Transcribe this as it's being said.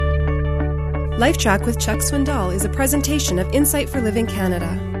LifeTrac with Chuck Swindoll is a presentation of Insight for Living Canada.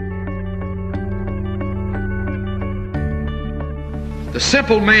 The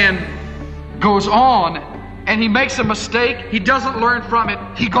simple man goes on and he makes a mistake. He doesn't learn from it.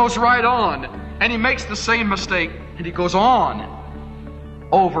 He goes right on and he makes the same mistake and he goes on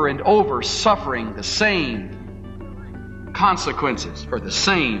over and over, suffering the same consequences for the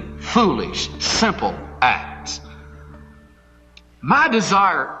same foolish, simple acts. My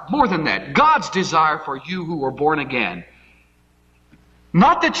desire, more than that, God's desire for you who are born again,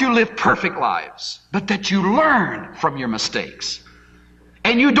 not that you live perfect lives, but that you learn from your mistakes.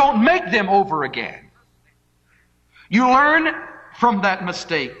 And you don't make them over again. You learn from that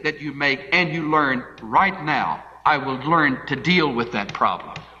mistake that you make, and you learn, right now, I will learn to deal with that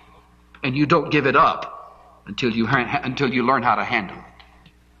problem. And you don't give it up until you learn how to handle it.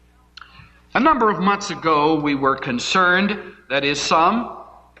 A number of months ago, we were concerned, that is some,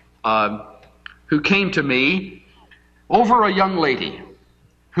 who came to me over a young lady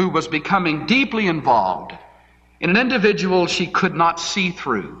who was becoming deeply involved in an individual she could not see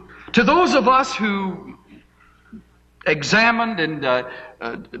through. To those of us who examined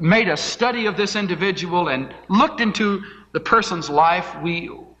and made a study of this individual and looked into the person's life,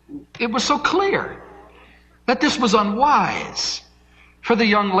 it was so clear that this was unwise for the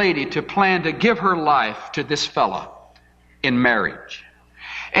young lady to plan to give her life to this fellow in marriage.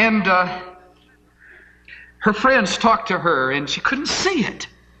 And her friends talked to her and she couldn't see it.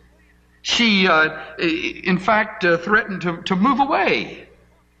 She, in fact, threatened to move away,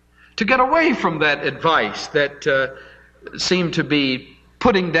 to get away from that advice that seemed to be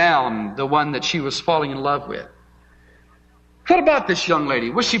putting down the one that she was falling in love with. What about this young lady?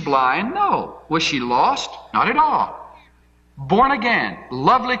 Was she blind? No. Was she lost? Not at all. Born again,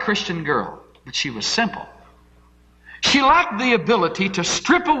 lovely Christian girl, but she was simple. She lacked the ability to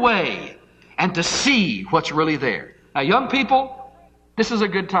strip away and to see what's really there. Now, young people, this is a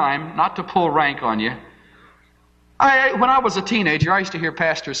good time not to pull rank on you. When I was a teenager, I used to hear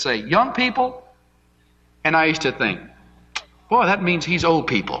pastors say, young people, and I used to think, boy, that means he's old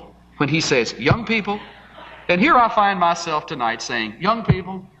people. When he says young people, and here I find myself tonight saying, young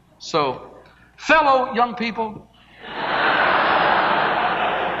people. So, fellow young people,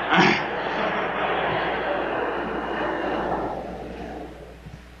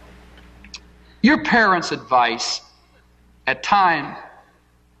 your parents' advice at times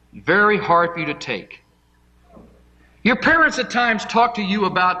very hard for you to take. Your parents at times talk to you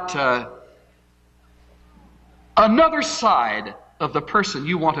about another side of the person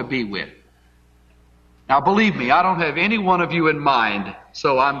you want to be with. Now believe me, I don't have any one of you in mind,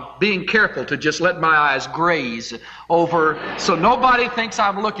 so I'm being careful to just let my eyes graze over so nobody thinks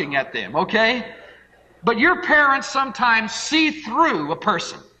I'm looking at them, okay? But your parents sometimes see through a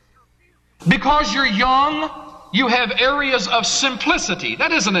person. Because you're young, you have areas of simplicity.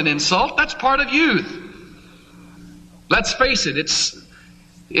 That isn't an insult. That's part of youth. Let's face it, it's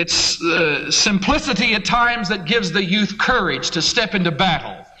simplicity at times that gives the youth courage to step into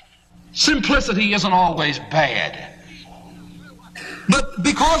battle. Simplicity isn't always bad. But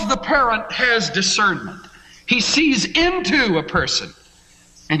because the parent has discernment, he sees into a person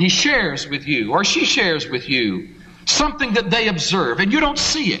and he shares with you, or she shares with you, something that they observe and you don't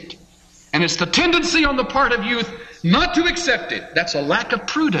see it. And it's the tendency on the part of youth not to accept it. That's a lack of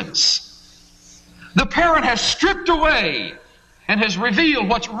prudence. The parent has stripped away and has revealed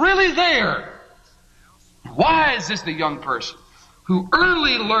what's really there. Wise is the young person who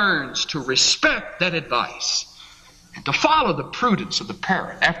early learns to respect that advice and to follow the prudence of the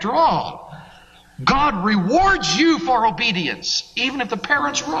parent. After all, God rewards you for obedience, even if the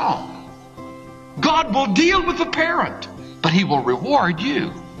parent's wrong. God will deal with the parent, but He will reward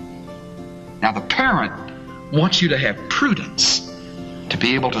you. Now, the parent wants you to have prudence to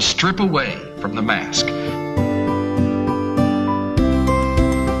be able to strip away from the mask.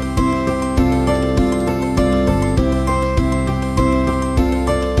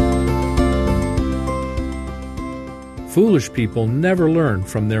 Foolish people never learn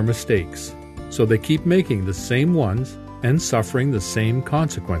from their mistakes, so they keep making the same ones and suffering the same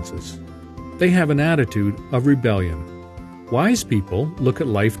consequences. They have an attitude of rebellion. Wise people look at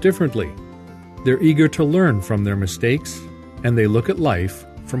life differently. They're eager to learn from their mistakes, and they look at life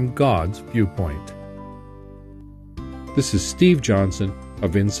from God's viewpoint. This is Steve Johnson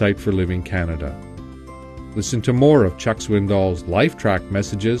of Insight for Living Canada. Listen to more of Chuck Swindoll's LifeTrac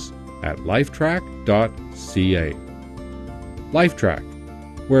messages at lifetrac.ca. LifeTrac,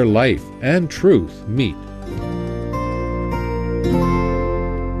 where life and truth meet.